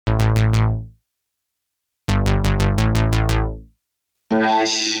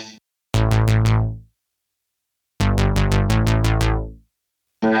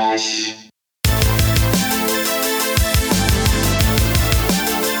English.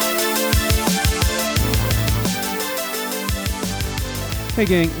 Hey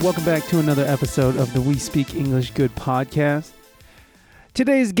gang, welcome back to another episode of the We Speak English Good podcast.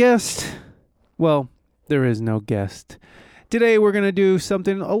 Today's guest, well, there is no guest. Today we're going to do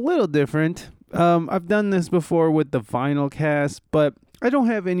something a little different. I've done this before with the vinyl cast, but I don't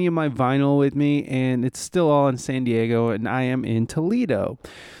have any of my vinyl with me, and it's still all in San Diego, and I am in Toledo.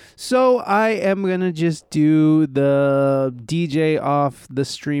 So I am going to just do the DJ off the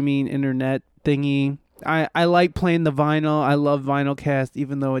streaming internet thingy. I like playing the vinyl. I love vinyl cast,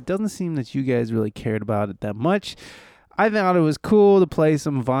 even though it doesn't seem that you guys really cared about it that much. I thought it was cool to play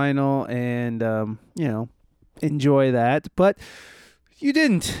some vinyl and, enjoy that. But you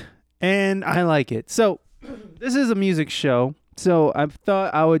didn't, and I like it. So this is a music show, so I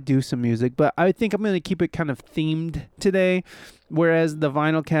thought I would do some music, but I think I'm going to keep it kind of themed today, whereas the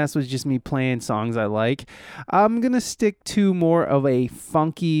vinyl cast was just me playing songs I like. I'm going to stick to more of a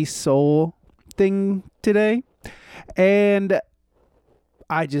funky soul thing today, and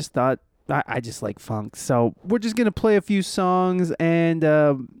I just thought I just like funk, so we're just gonna play a few songs and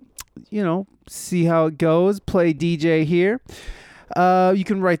see how it goes. Play DJ here. You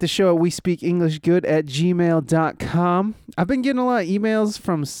can write the show at WeSpeakEnglishGood@gmail.com. I've been getting a lot of emails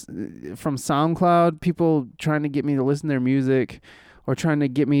from SoundCloud, people trying to get me to listen to their music or trying to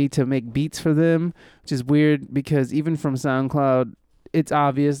get me to make beats for them, which is weird because even from SoundCloud it's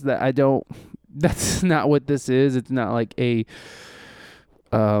obvious that I don't. That's not what this is. It's not like a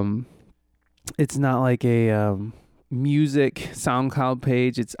music SoundCloud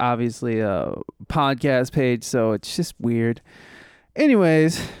page. It's obviously a podcast page, so it's just weird.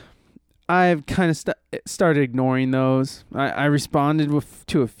 Anyways, I've kind of started ignoring those. I responded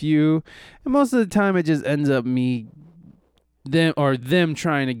to a few, and most of the time it just ends up them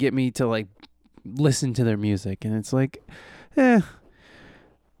trying to get me to like listen to their music, and it's like,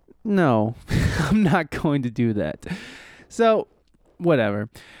 no, I'm not going to do that. So, whatever.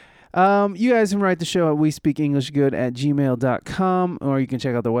 You guys can write the show at WeSpeakEnglishGood@gmail.com, or you can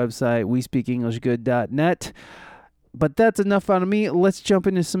check out the website, WeSpeakEnglishGood.net. But that's enough out of me. Let's jump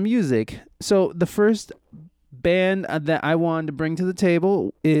into some music. So, the first band that I wanted to bring to the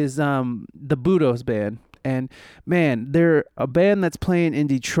table is the Budos Band. And, man, they're a band that's playing in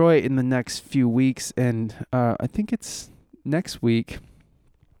Detroit in the next few weeks, and I think it's next week.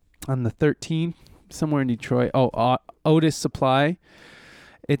 On the 13th, somewhere in Detroit. Otis Supply.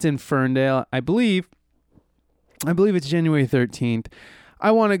 It's in Ferndale, I believe it's January 13th.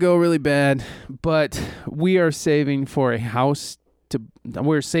 I want to go really bad, but we are saving for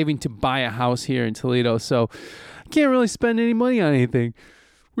we're saving to buy a house here in Toledo, so I can't really spend any money on anything.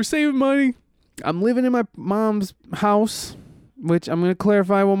 We're saving money. I'm living in my mom's house, which I'm going to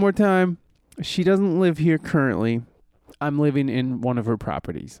clarify one more time. She doesn't live here currently. I'm living in one of her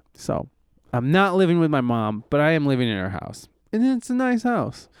properties. So I'm not living with my mom, but I am living in her house. And it's a nice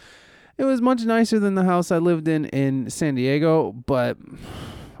house. It was much nicer than the house I lived in San Diego, but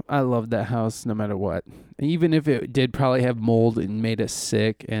I loved that house no matter what. Even if it did probably have mold and made us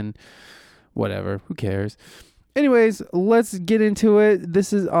sick and whatever. Who cares? Anyways, let's get into it.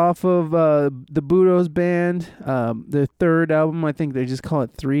 This is off of the Budos Band, their third album. I think they just call it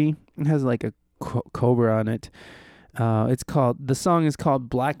 3. It has like a cobra on it. The song is called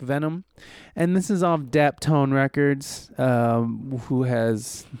Black Venom, and this is off Daptone Records, who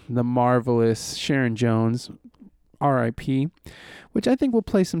has the marvelous Sharon Jones, R.I.P., which I think we'll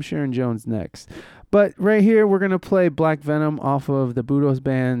play some Sharon Jones next. But right here, we're going to play Black Venom off of the Budos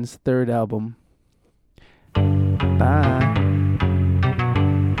Band's third album. Bye.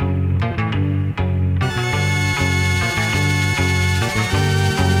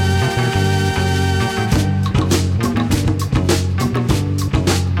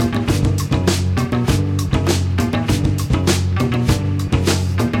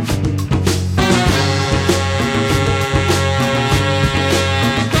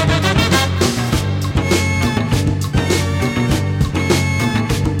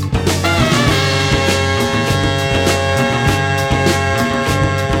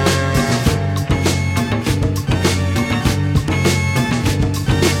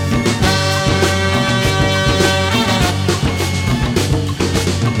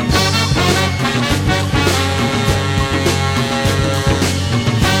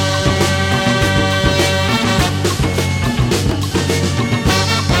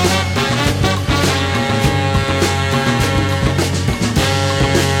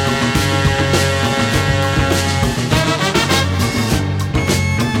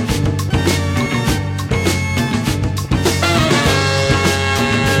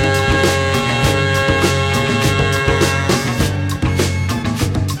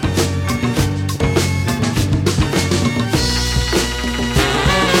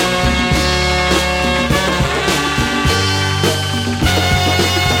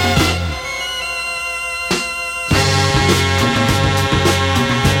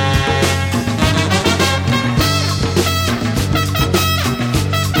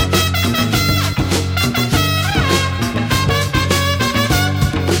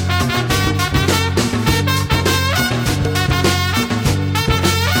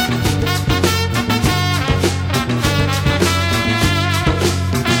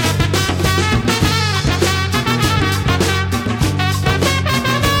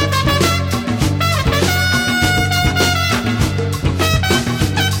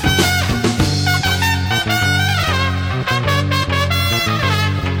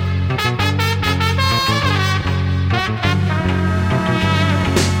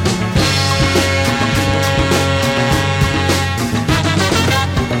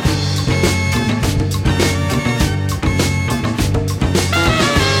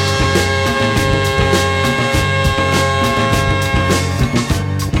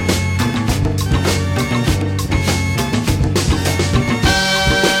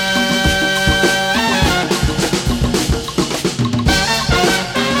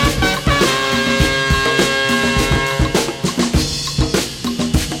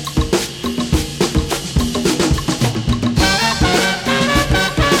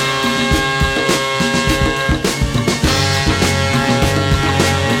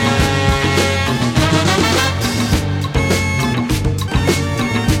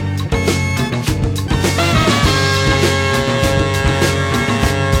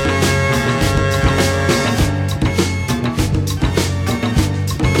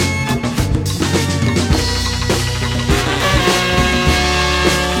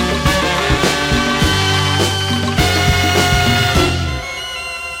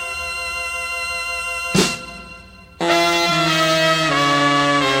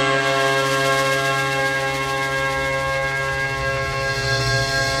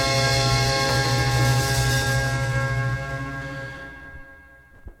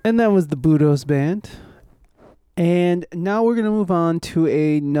 And that was the Budos Band. And now we're going to move on to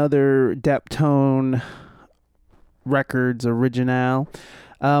another Daptone Records original.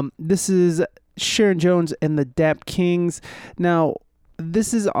 This is Sharon Jones and the Dap Kings. Now,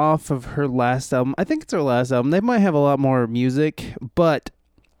 this is off of her last album. I think it's her last album. They might have a lot more music, but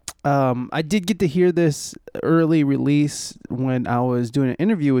I did get to hear this early release when I was doing an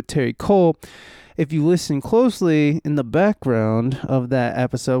interview with Terry Cole. If you listen closely in the background of that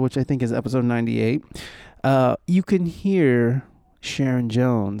episode, which I think is episode 98, you can hear Sharon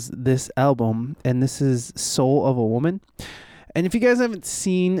Jones, this album, and this is Soul of a Woman. And if you guys haven't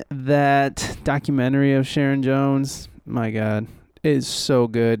seen that documentary of Sharon Jones, my God, it is so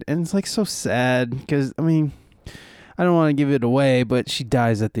good. And it's like so sad because, I mean, I don't want to give it away, but she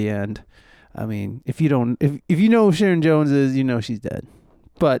dies at the end. I mean, if you know who Sharon Jones is, you know she's dead.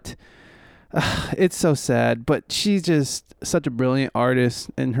 But it's so sad. But she's just such a brilliant artist,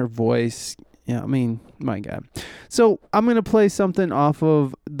 and her voice, yeah, I mean, my God. So I'm going to play something off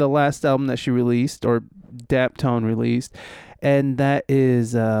of the last album that she released, or Daptone released, and that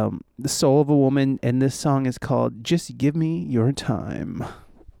is The Soul of a Woman, and this song is called Just Give Me Your Time.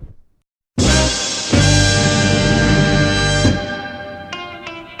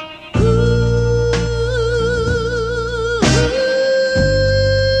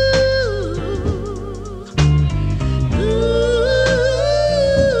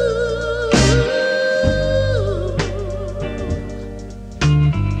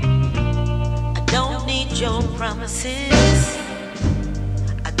 Promises.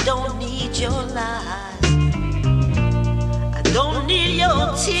 I don't need your lies. I don't need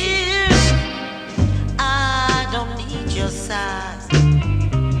your tears. I don't need your sighs.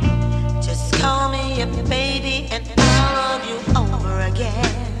 Just call me up, baby, and I'll love you over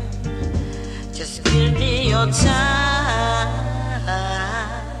again. Just give me your time.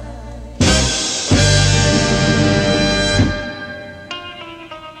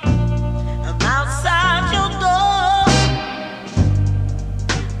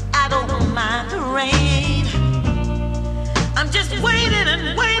 Waiting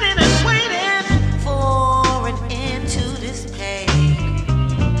and waiting and waiting for an end to this pain.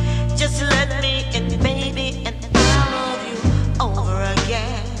 Just let me in, baby, and I'll love you over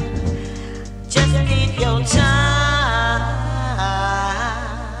again. Just need your time.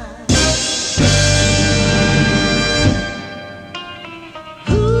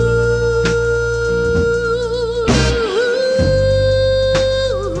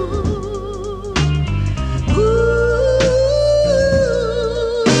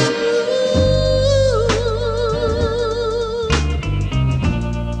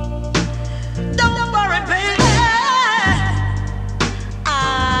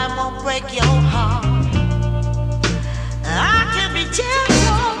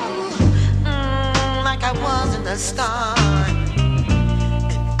 Start,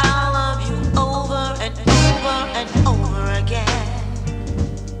 and I'll love you over and over and over again.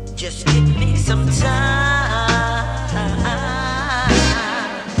 Just give me some time.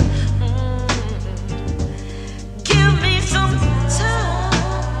 Give me some time.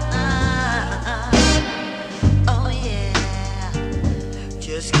 Oh yeah.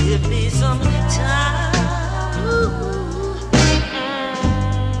 Just give me some time.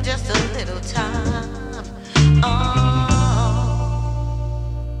 Just a little time.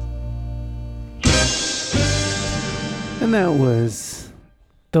 And that was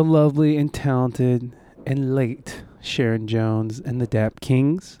the lovely and talented and late Sharon Jones and the Dap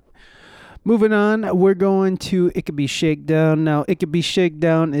Kings. Moving on, we're going to It Could Be Shakedown. Now, It Could Be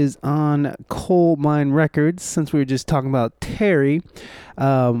Shakedown is on Coal Mine Records, since we were just talking about Terry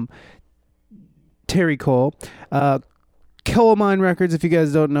Cole. Coal Mine Records, if you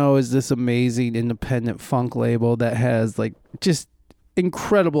guys don't know, is this amazing independent funk label that has like just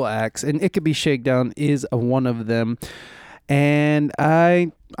incredible acts, and It Could Be Shakedown is one of them. And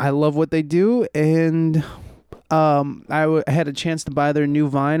I love what they do, and I had a chance to buy their new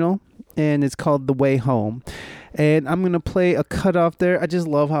vinyl, and it's called The Way Home. And I'm gonna play a cut off there. I just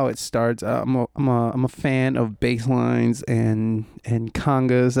love how it starts. I'm a fan of bass lines and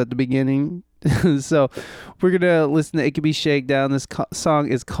congas at the beginning. So we're gonna listen to It Could Be Shakedown. This song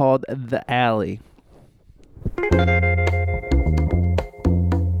is called The Alley.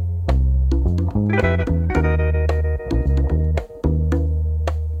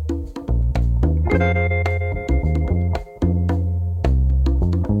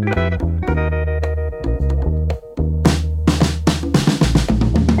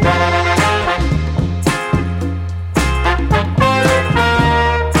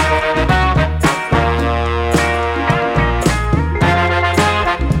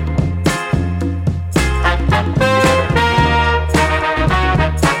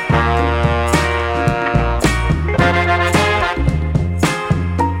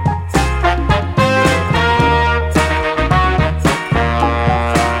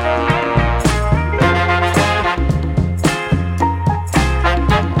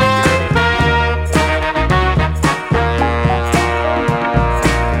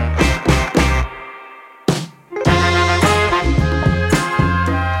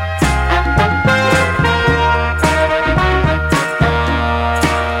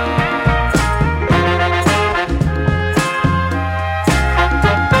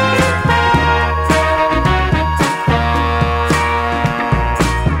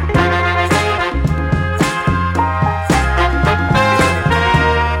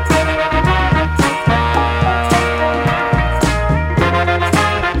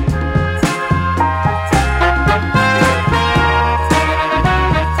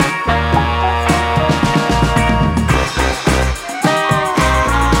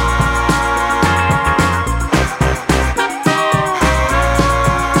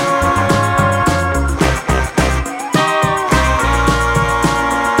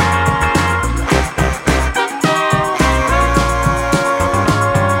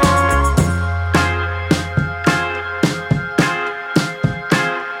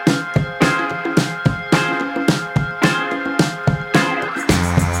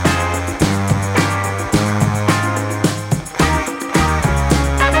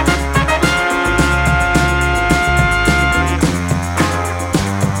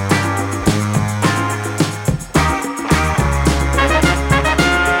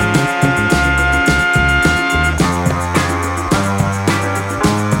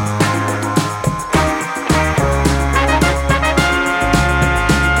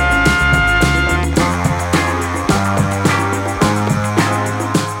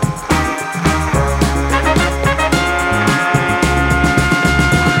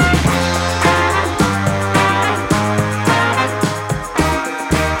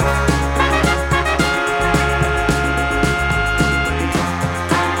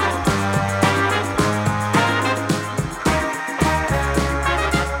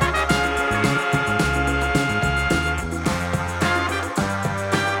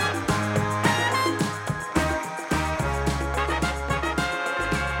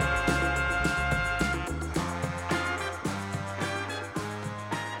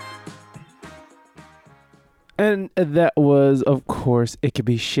 And that was, of course, It Could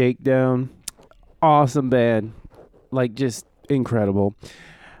Be Shakedown. Awesome band. Like, just incredible.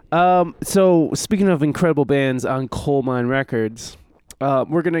 So, speaking of incredible bands on Coal Mine Records,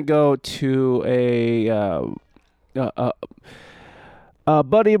 we're going to go to a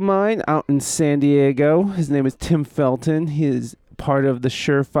buddy of mine out in San Diego. His name is Tim Felton. He is part of the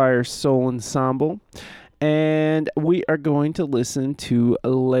Surefire Soul Ensemble. And we are going to listen to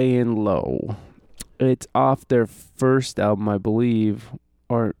Layin' Low. It's off their first album, I believe.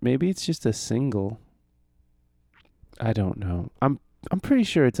 Or maybe it's just a single. I don't know. I'm pretty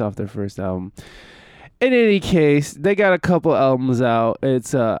sure it's off their first album. In any case, they got a couple albums out.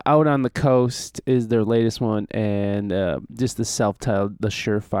 It's Out on the Coast is their latest one, and just the self-titled The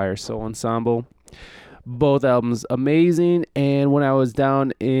Surefire Soul Ensemble. Both albums amazing. And when I was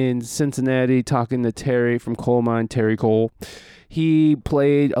down in Cincinnati talking to Terry from Coal Mine, Terry Cole, he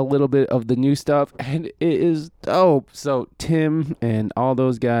played a little bit of the new stuff, and it is dope. So Tim and all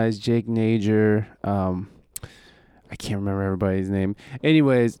those guys, Jake Nager, I can't remember everybody's name.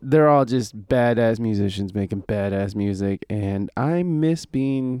 Anyways, they're all just badass musicians making badass music, and I miss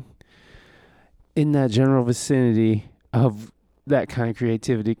being in that general vicinity of that kind of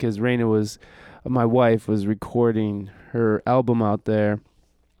creativity, because my wife was recording her album out there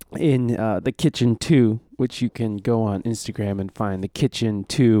in the Kitchen 2, which you can go on Instagram and find the Kitchen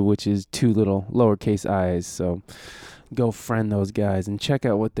 2, which is 2 little lowercase i's. So go friend those guys and check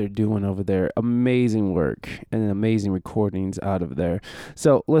out what they're doing over there. Amazing work and amazing recordings out of there.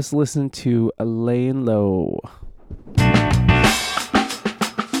 So let's listen to Layin' Low.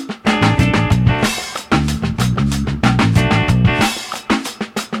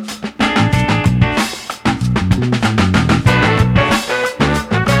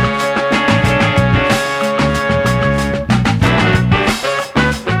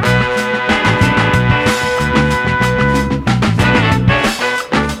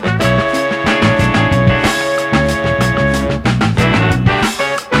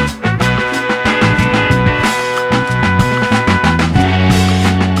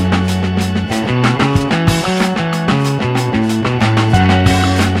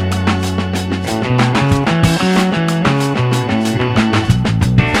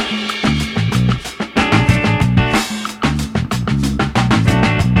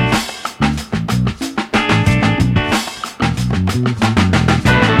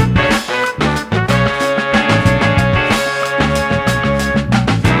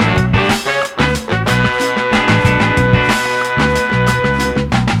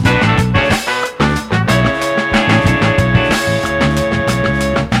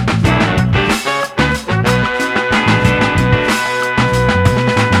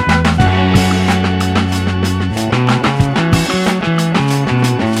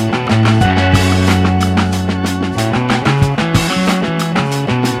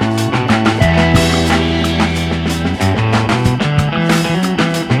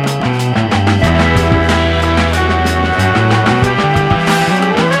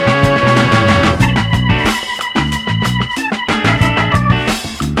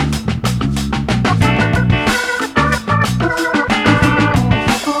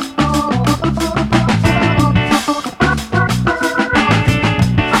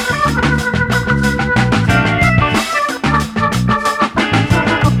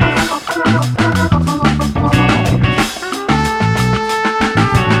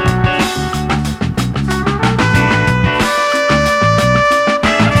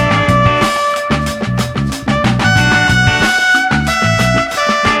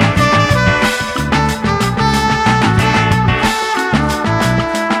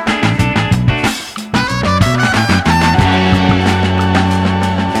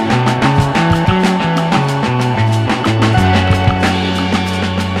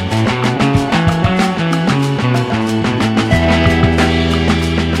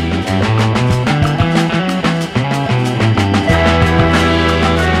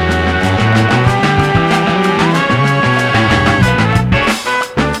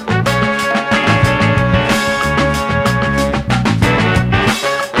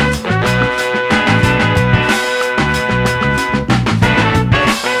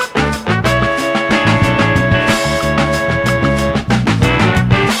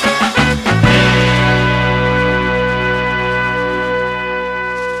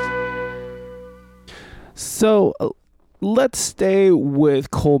 So let's stay with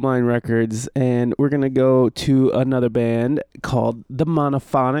Coal Mine Records, and we're going to go to another band called The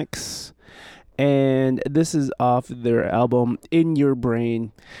Monophonics. And this is off their album In Your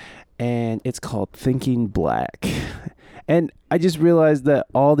Brain, and it's called Thinking Black. And I just realized that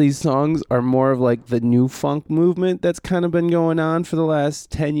all these songs are more of like the new funk movement that's kind of been going on for the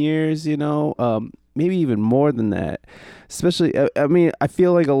last 10 years, maybe even more than that. Especially, I mean, I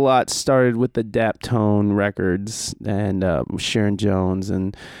feel like a lot started with the Daptone records and Sharon Jones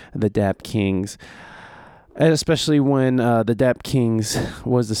and the Dap Kings. And especially when the Dap Kings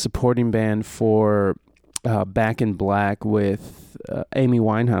was the supporting band for Back in Black with Amy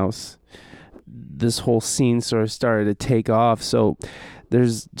Winehouse. This whole scene sort of started to take off. So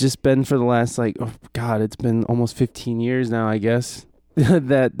there's just been for the last it's been almost 15 years now, I guess,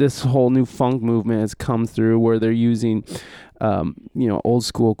 that this whole new funk movement has come through where they're using old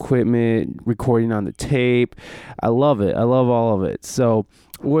school equipment, recording on the tape. I love it. I love all of it. So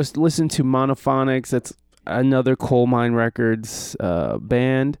we'll listen to Monophonics. That's another Coal Mine Records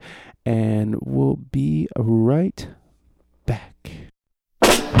band, and we'll be right back.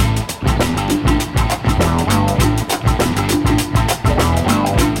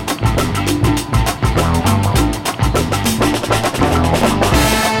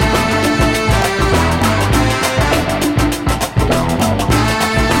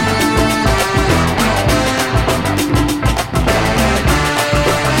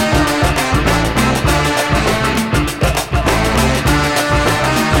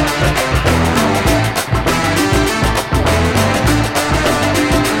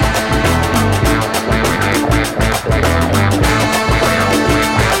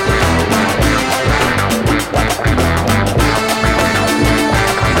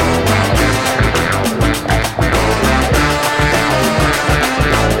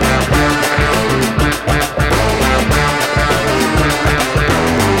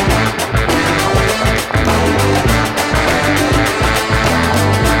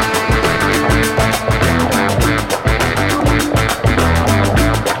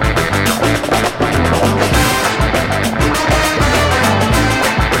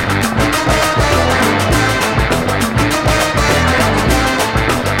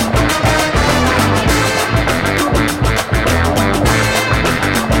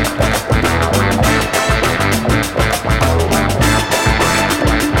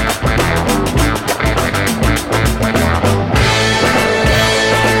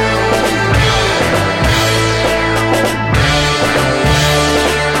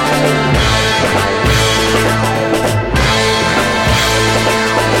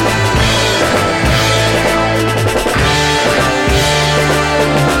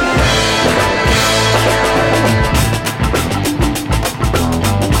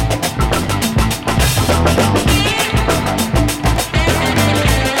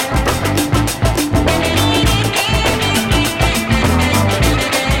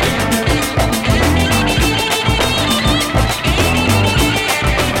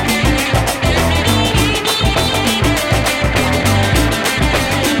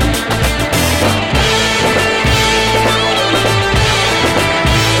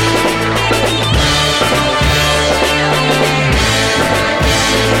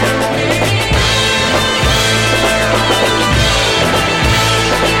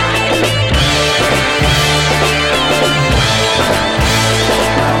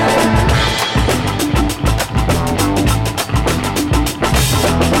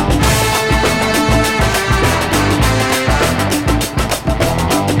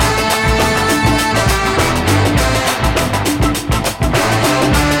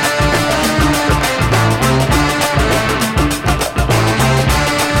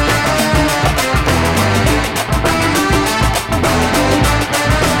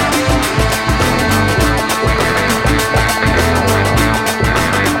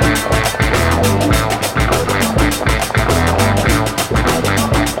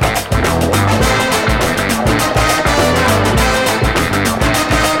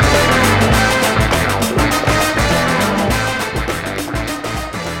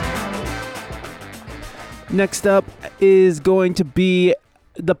 Next up is going to be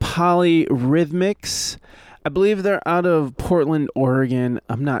the Polyrhythmics. I believe they're out of Portland, Oregon.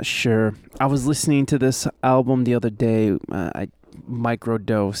 I'm not sure. I was listening to this album the other day. I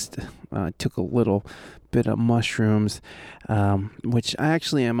microdosed. Took a little bit of mushrooms, which I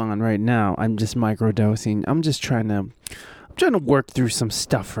actually am on right now. I'm just microdosing. I'm trying to work through some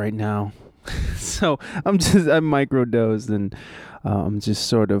stuff right now. So I'm microdosed and I'm just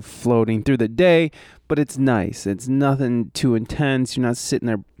sort of floating through the day, but it's nice. It's nothing too intense. You're not sitting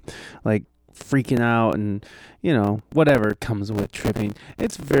there like freaking out and, whatever comes with tripping.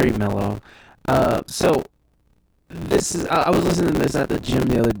 It's very mellow. So this is, I was listening to this at the gym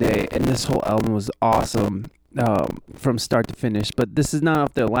the other day, and this whole album was awesome from start to finish. But this is not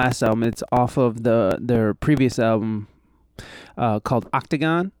off their last album. It's off of their previous album, called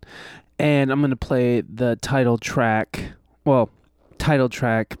Octagon. And I'm going to play the title track,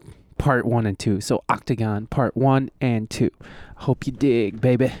 part 1 and 2. So Octagon, part 1 and 2. Hope you dig,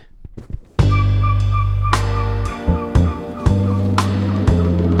 baby.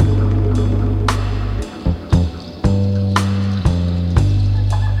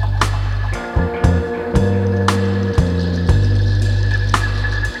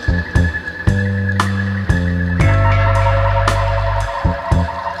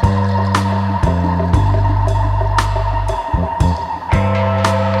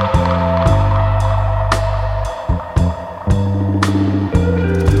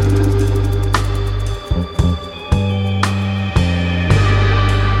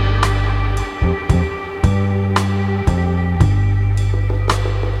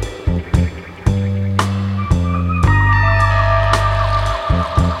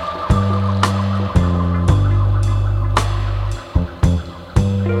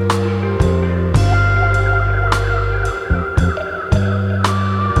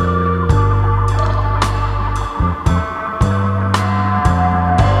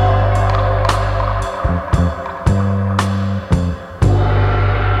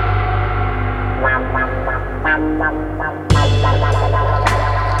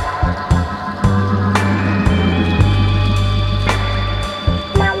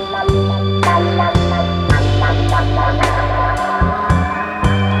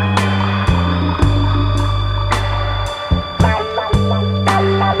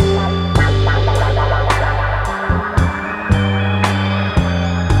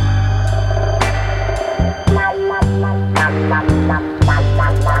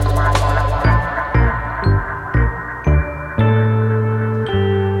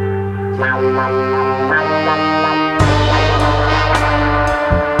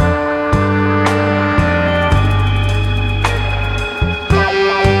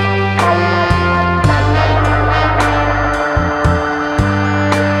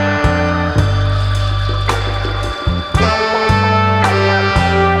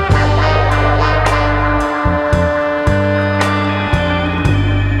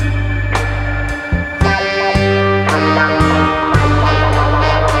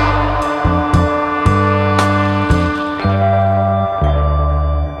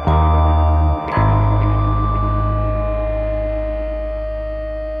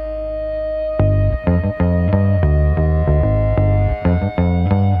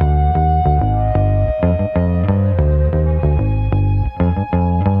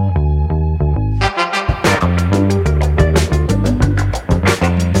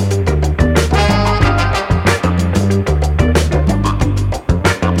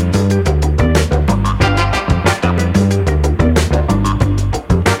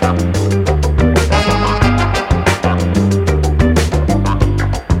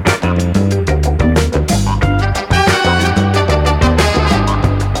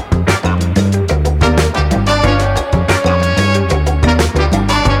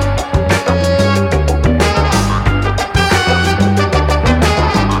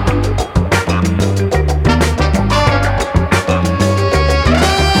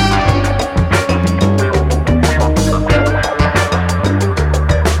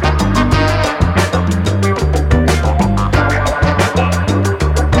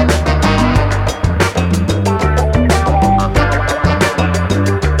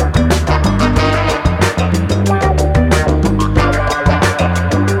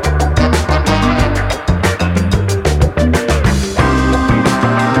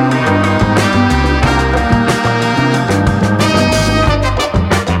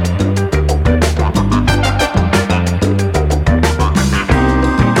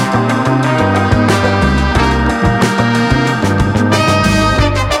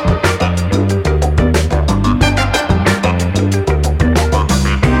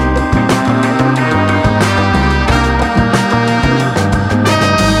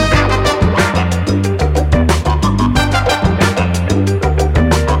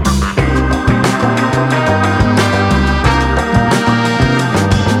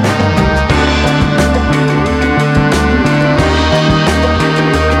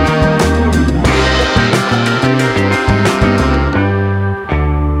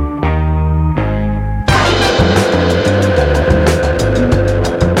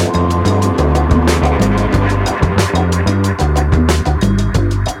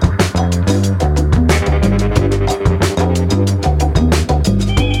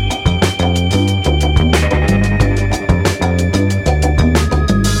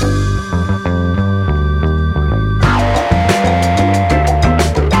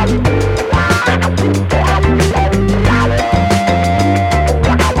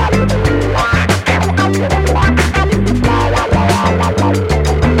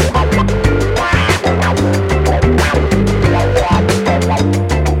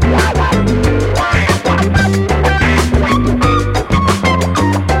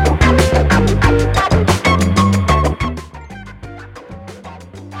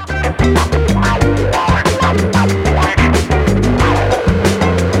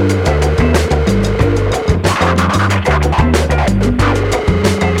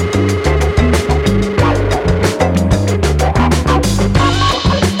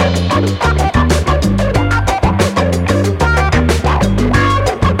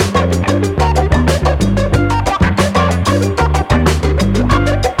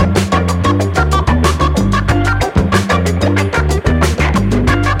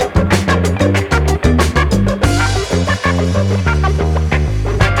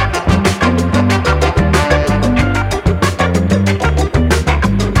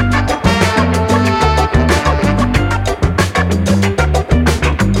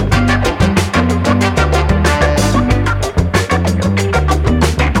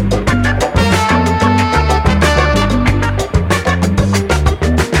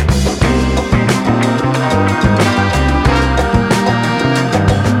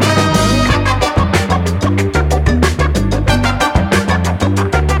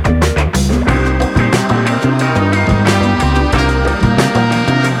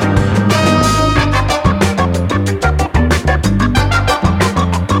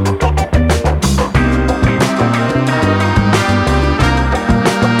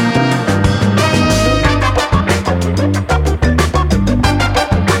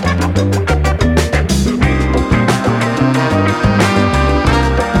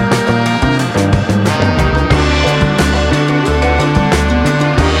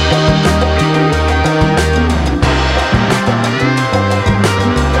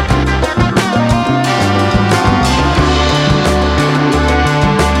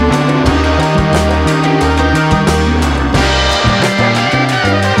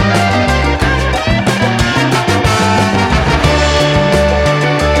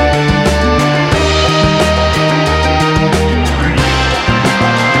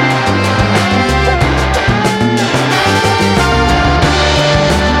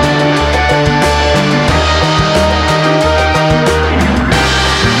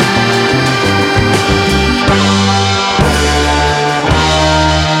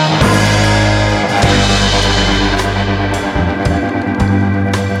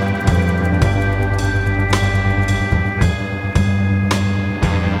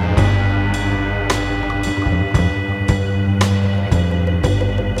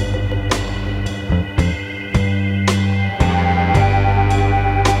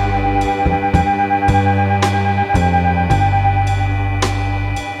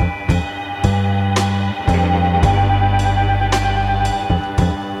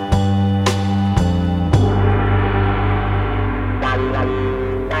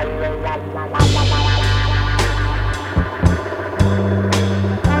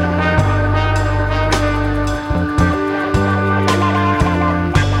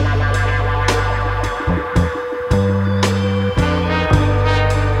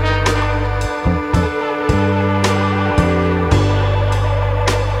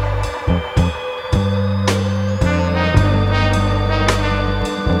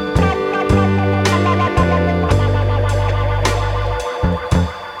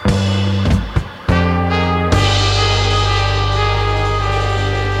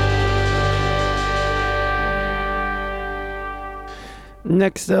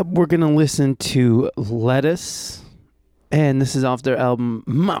 Next up, we're going to listen to Lettuce, and this is off their album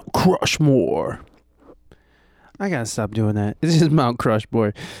Mount Crushmore. I gotta stop doing that. This is Mount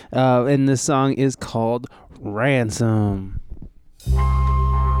Crushmore, and this song is called Ransom.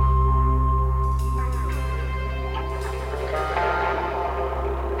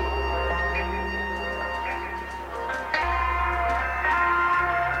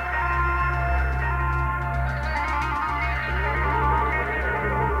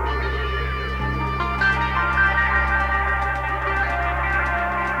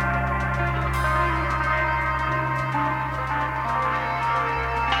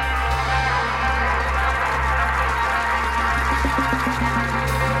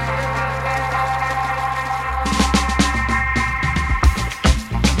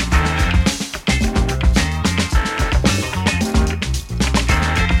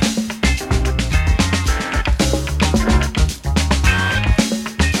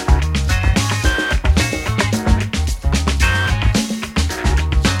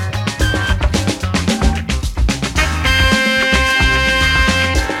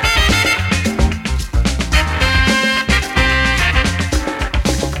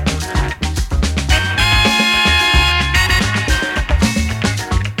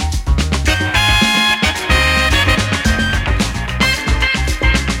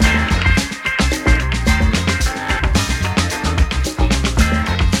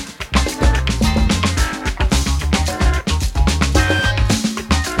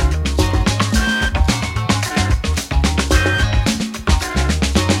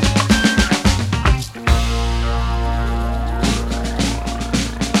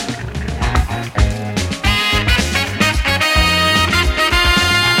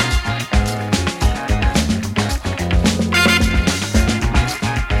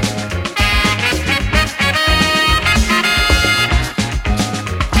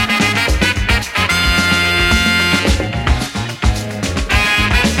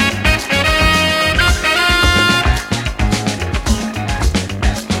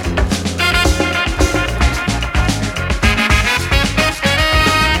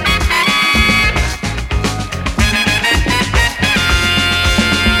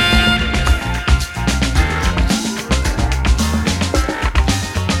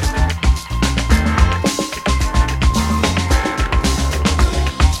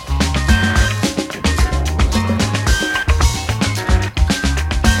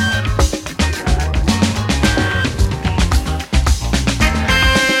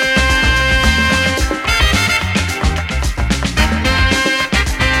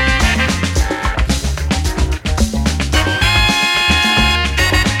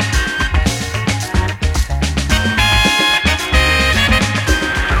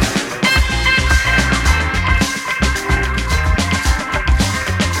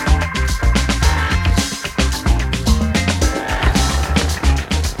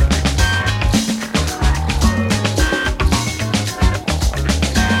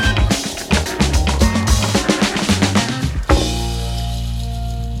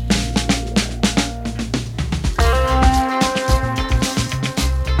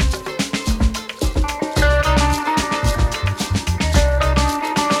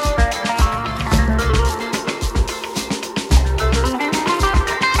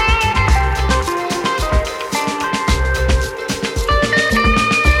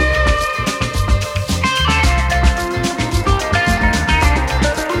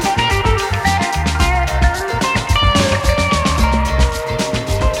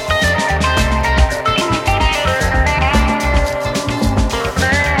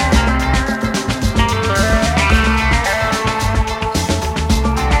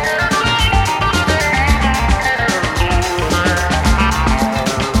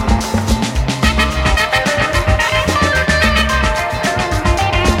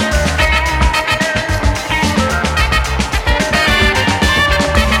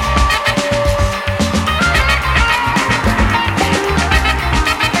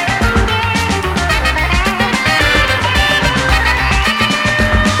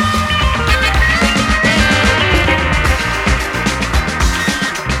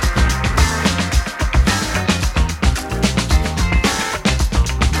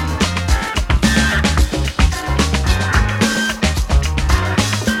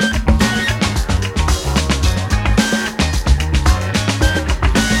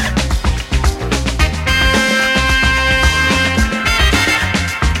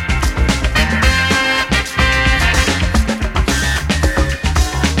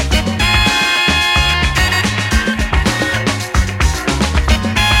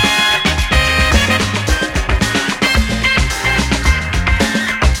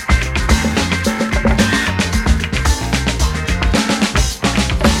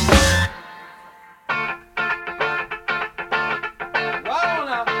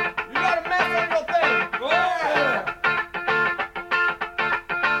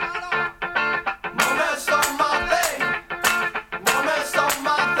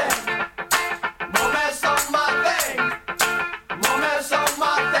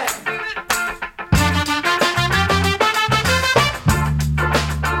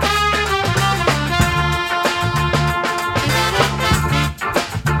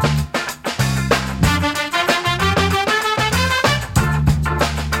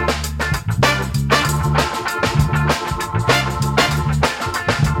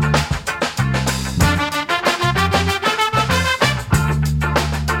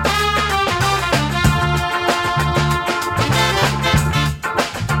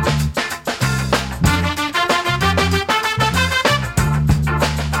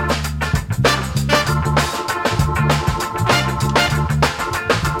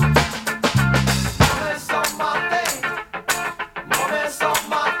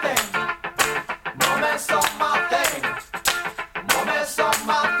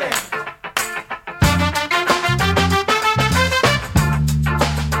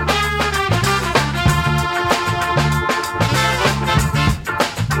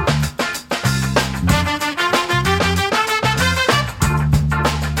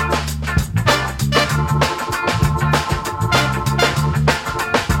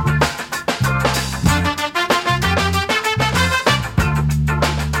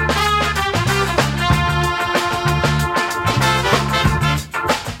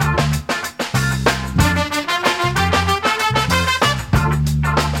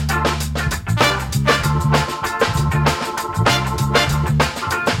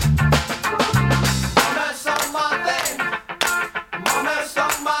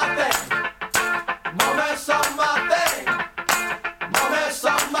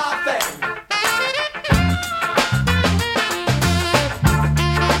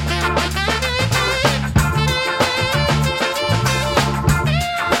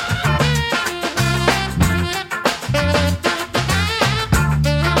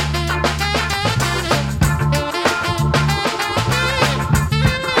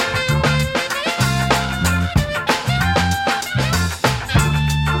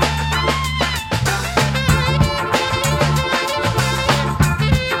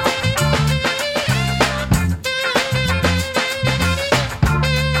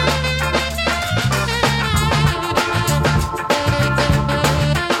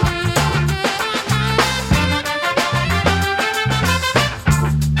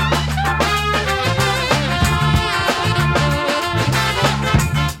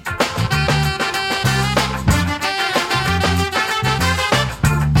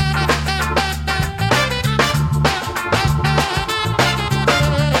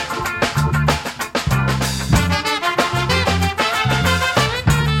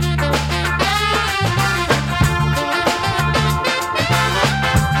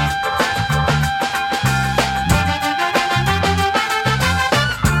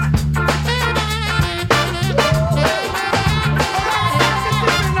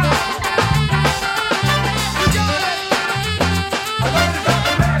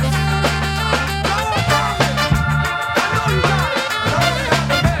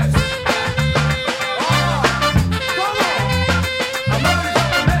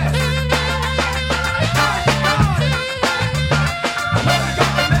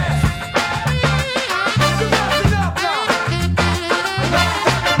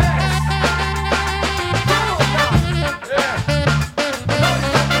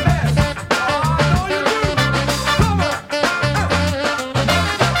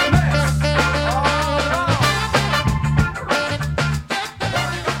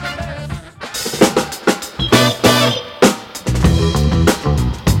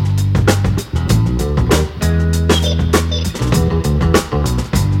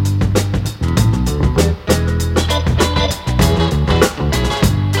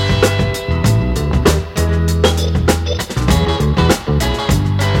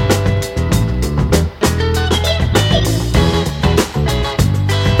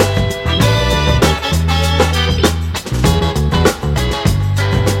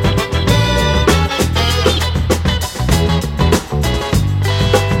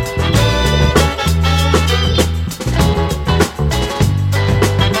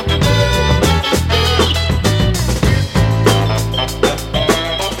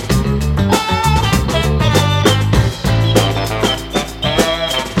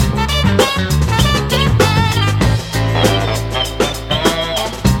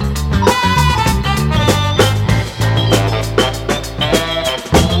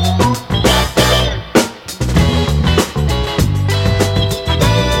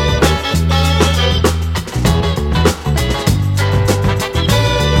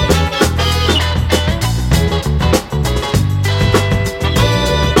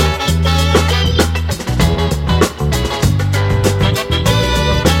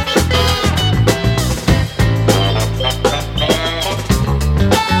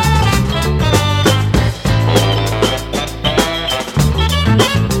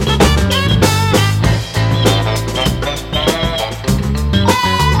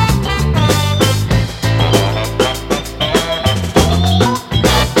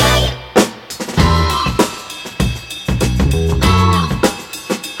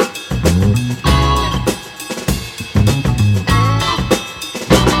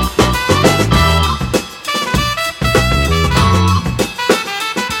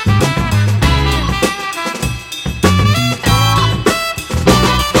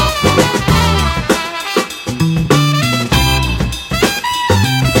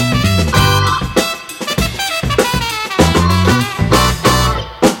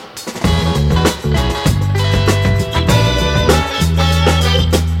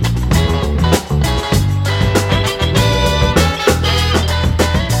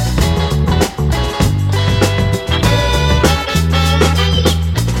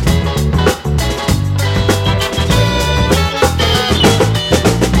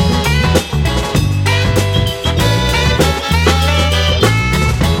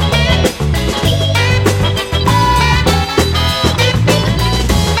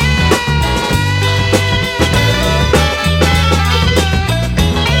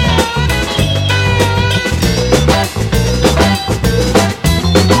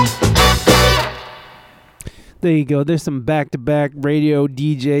 There you go. There's some back-to-back radio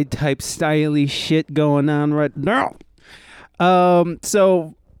DJ type styly shit going on right now.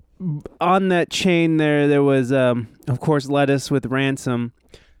 So on that chain there was, of course, Lettuce with Ransom.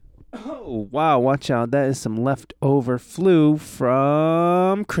 Oh, wow. Watch out. That is some leftover flu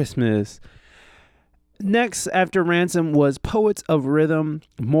from Christmas. Next, after Ransom, was Poets of Rhythm,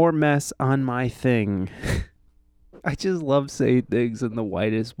 More Mess on My Thing. I just love saying things in the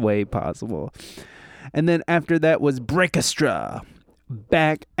whitest way possible. And then after that was Breakestra,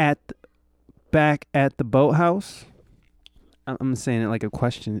 Back at the Boathouse. I'm saying it like a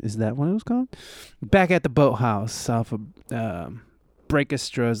question. Is that what it was called? Back at the Boathouse off of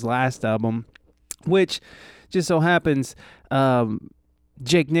Breakestra's last album, which just so happens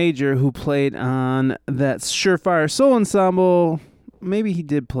Jake Nager, who played on that Surefire Soul Ensemble, maybe he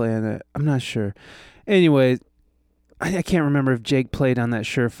did play on it. I'm not sure. Anyways, I can't remember if Jake played on that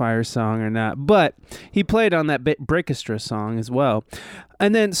Surefire song or not, but he played on that Breakestra song as well.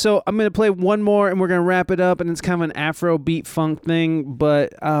 And then, so I'm going to play one more and we're going to wrap it up, and it's kind of an Afro beat funk thing,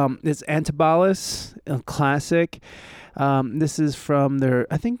 but it's Antibalas, a classic. This is from their,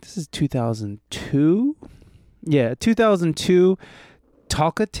 I think this is 2002. Yeah, 2002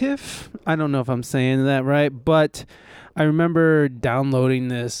 Talkative. I don't know if I'm saying that right, but I remember downloading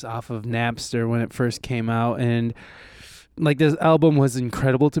this off of Napster when it first came out, and like this album was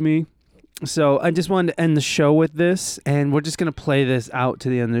incredible to me. So I just wanted to end the show with this, and we're just going to play this out to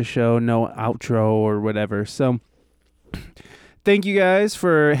the end of the show. No outro or whatever. So thank you guys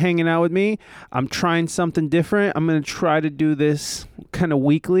for hanging out with me. I'm trying something different. I'm going to try to do this kind of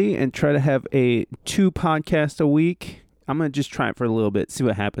weekly and try to have 2 podcasts a week. I'm going to just try it for a little bit, see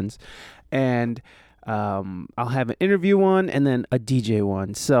what happens. And I'll have an interview one and then a DJ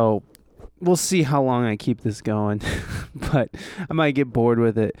one. So we'll see how long I keep this going. But I might get bored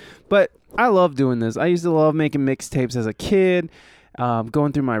with it. But I love doing this. I used to love making mixtapes as a kid,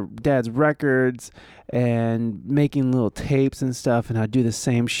 going through my dad's records and making little tapes and stuff. And I do the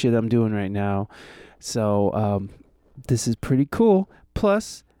same shit I'm doing right now. So this is pretty cool.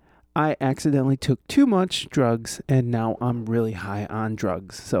 Plus, I accidentally took too much drugs, and now I'm really high on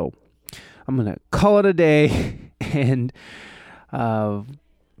drugs. So I'm going to call it a day and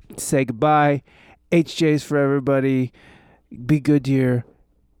say goodbye. HJ's for everybody. Be good to your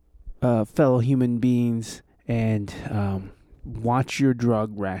fellow human beings, and watch your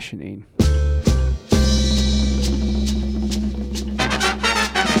drug rationing.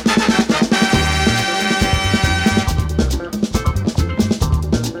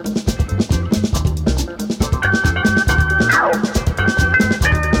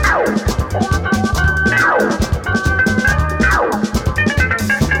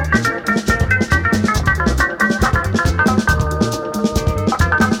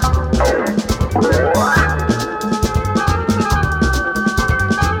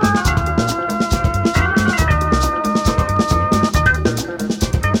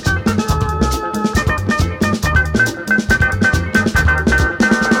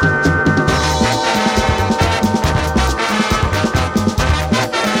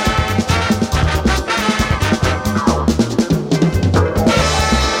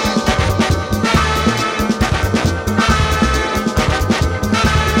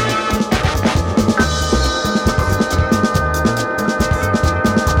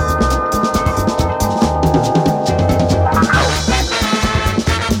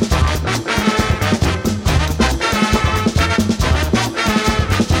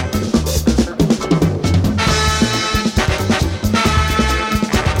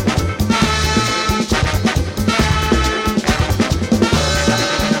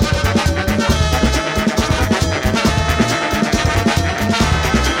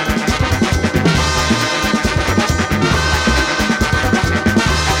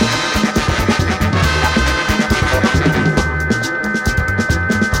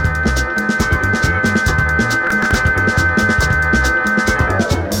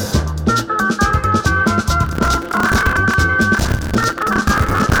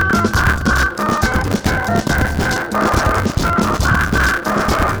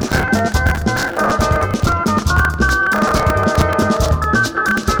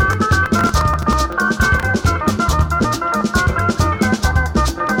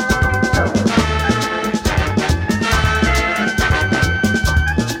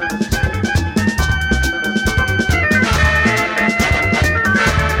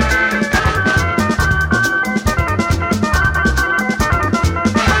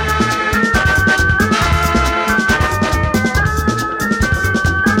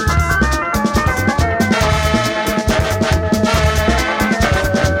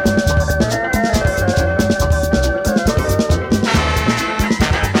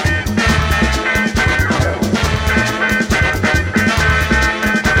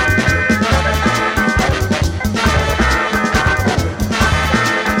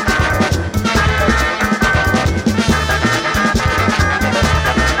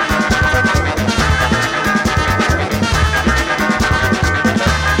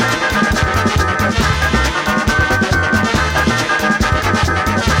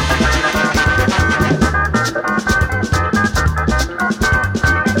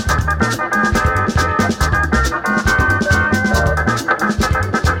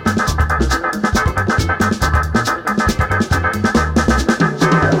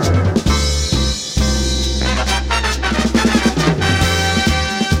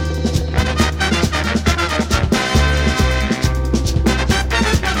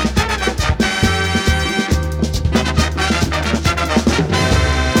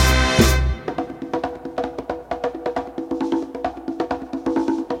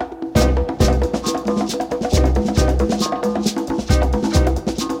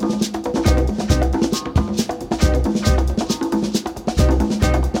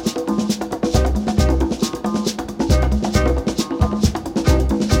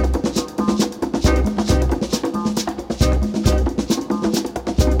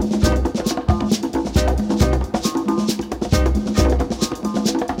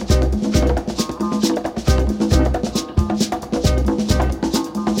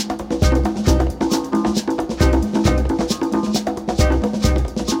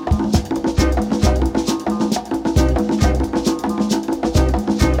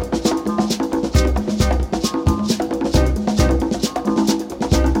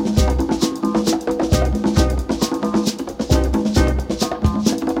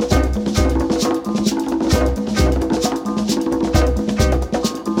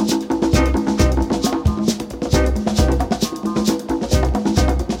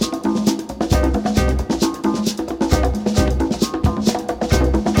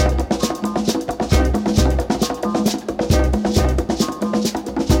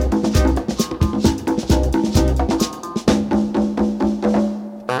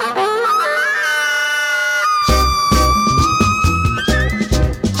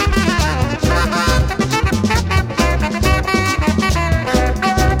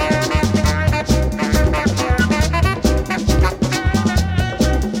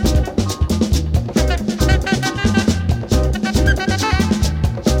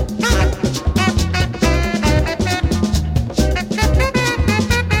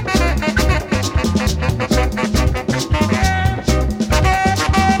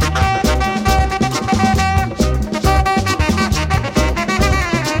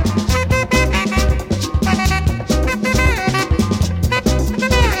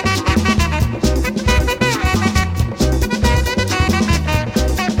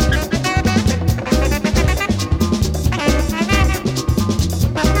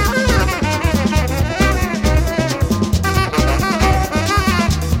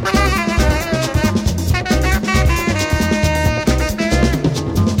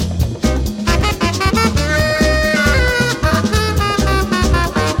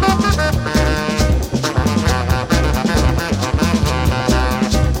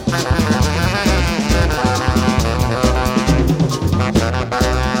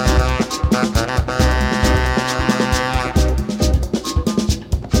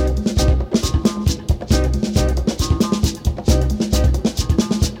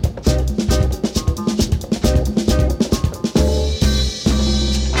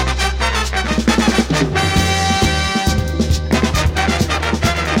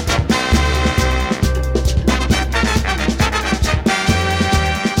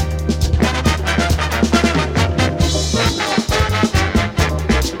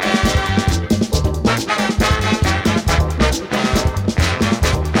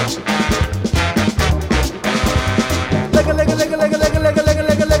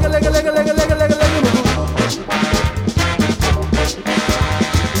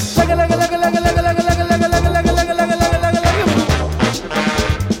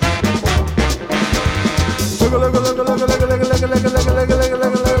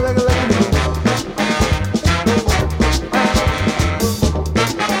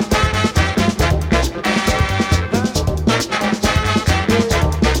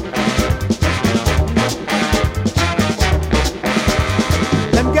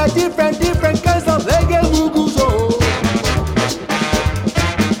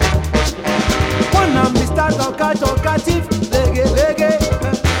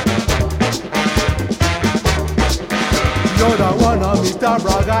 Mr.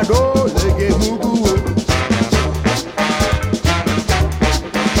 Bragado, lege mugu.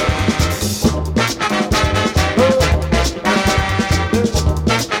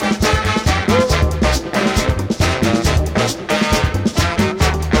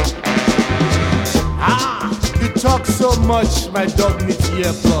 You talk so much, my dog needs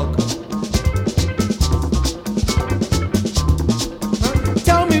earplug.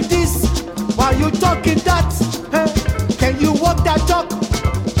 Tell me this, why you talking that? Can you walk that talk?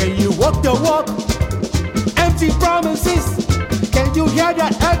 Can you walk the walk? Empty promises, can you hear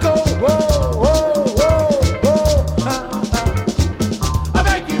that echo? Whoa, whoa, whoa, whoa. I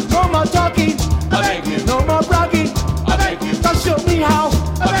beg you, no more talking. I beg you, no more bragging. I beg you, just show me how.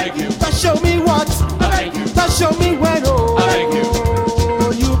 I beg you, just show me what. I beg you, just show me when. Oh, I beg you,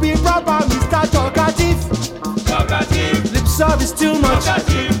 you be proper, Mr. Talkative. Talkative, lip service too much.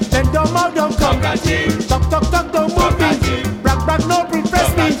 Talkative, then don't mouth don't come. Talkative, talk talk talk don't move me. Brag brag no impress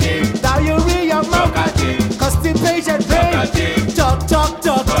me. Diarrhea mouth. Constipation brain. Talk talk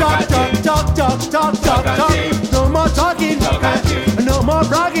talk talk talk talk talk talk talk talk. No more talking. No more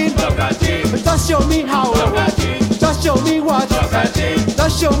bragging. Just show me how. Just show me what.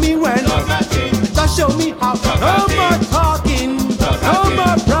 Just show me when. Just show me how. No more talking. No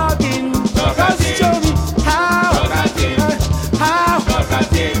more bragging.